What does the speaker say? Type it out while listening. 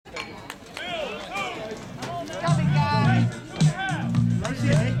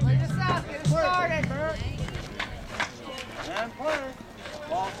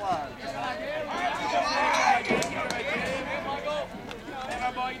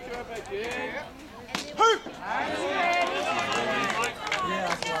Yeah,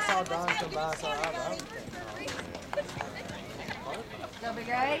 I saw Don come by, so I Go big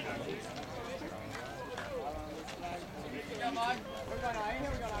eight.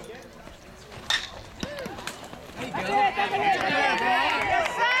 Yes,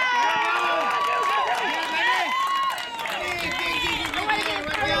 sir!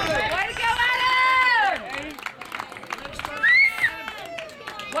 Way to go, Adam!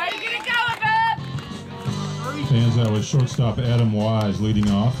 Way to get it going, bub! Stands out with shortstop Adam Wyse leading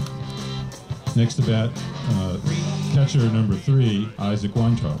off. Next to bat, catcher number 3, Isaac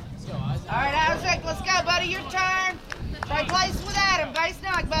Weintraub. All right, Isaac, let's go, buddy. Your turn. Trade places with Adam. Base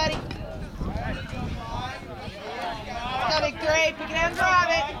knock, buddy. Let's go, big 3. Pick it out and drive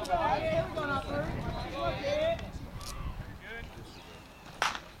it.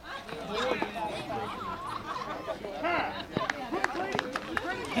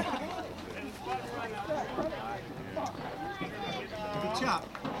 Good chop.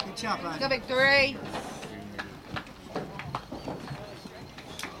 Good chop, Let's Isaac. go, big 3.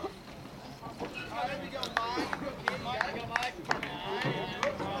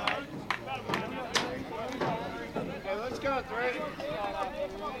 Let's go, 3.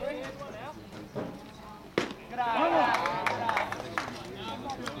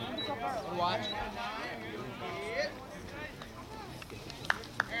 Watch.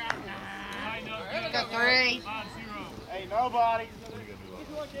 Go 3. Hey, nobody.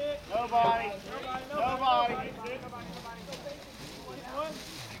 Nobody. Nobody.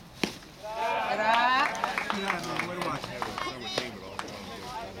 Good eye. Good eye, man. Way to watch.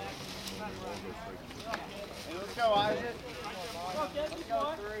 Hey, let's go, Isaac. Let's go,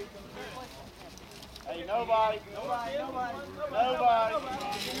 3. Hey, nobody. Nobody. Nobody. Nobody.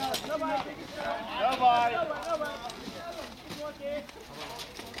 Nobody.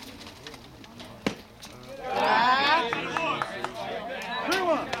 Good eye. 3-1.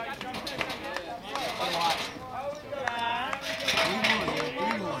 3-1.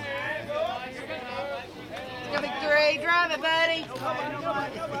 Go big 3. Drive it, buddy.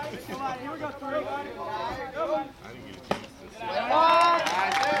 Walk.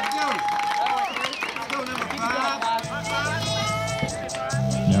 Let's go. Let's go, number 5.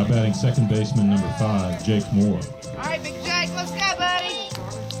 Now batting second baseman number 5, Jake Moore. All right, big Jake, let's go, buddy.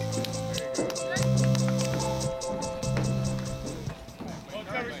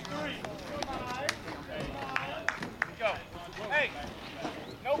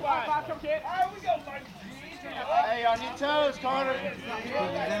 Hey, on your toes, Carter. Put him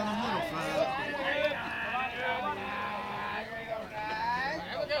down the middle, 5.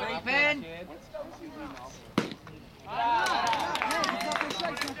 Creeping.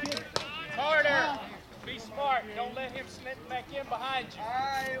 Carter, be smart. Don't let him slip back in behind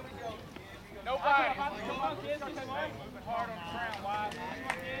you. Nobody. Come on, kids. Moving hard on the ground. Wide.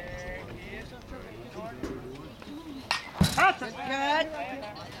 Good.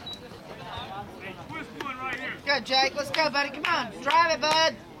 Good, Jake. Let's go, buddy. Come on. Drive it,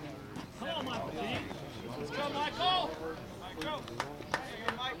 bud. Come on, Michael. Let's go, Michael. Michael.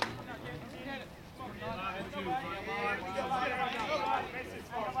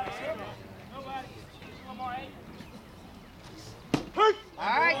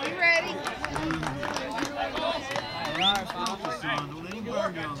 All right, you ready? Focus on. Don't let him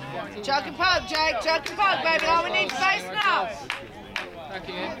burn you on that. Chuck and poke, Jake. Chuck and poke, baby. All we need is face and off.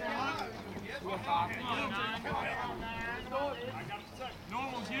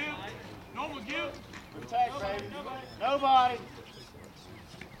 Normal view. Normal view. Protect, baby. Nobody.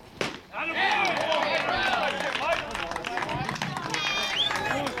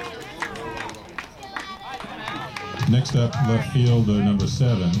 Next up, left field, number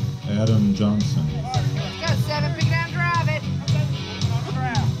 7, Adam Johnson. Let's go, 7. Pick it out and drive it.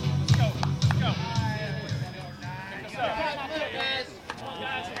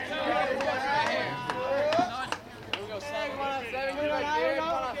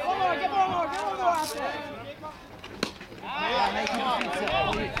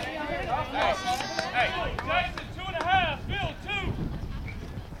 Hey, Jason, 2.5. Bill, 2.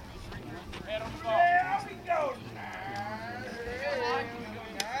 Head on the ball. There we go.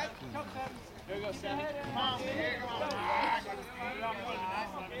 There we go, Sammy. Come on.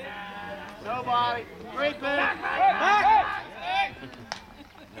 Nobody. Great pitch. Back.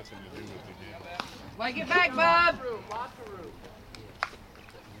 Like it back, bub.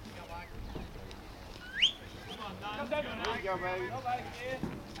 There you go, baby.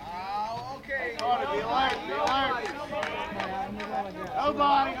 Oh, okay. Carter, be alert. Be alert.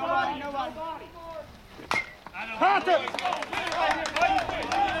 Nobody. Nobody. Nobody. Hunter.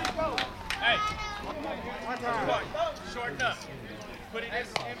 Shorten up. Put it in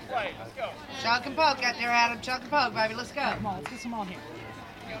play. Let's go. Chuck and poke out there, Adam. Chuck and poke, baby. Let's go. Come on, let's get some on here.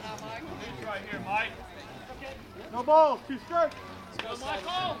 Right here, Mike. No ball, too straight. Let's go,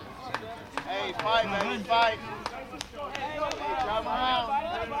 Michael. Hey, fight, baby, fight. Hey, come around.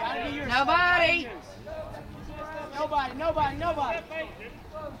 Nobody.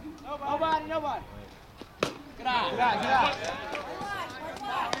 Nobody. Get out.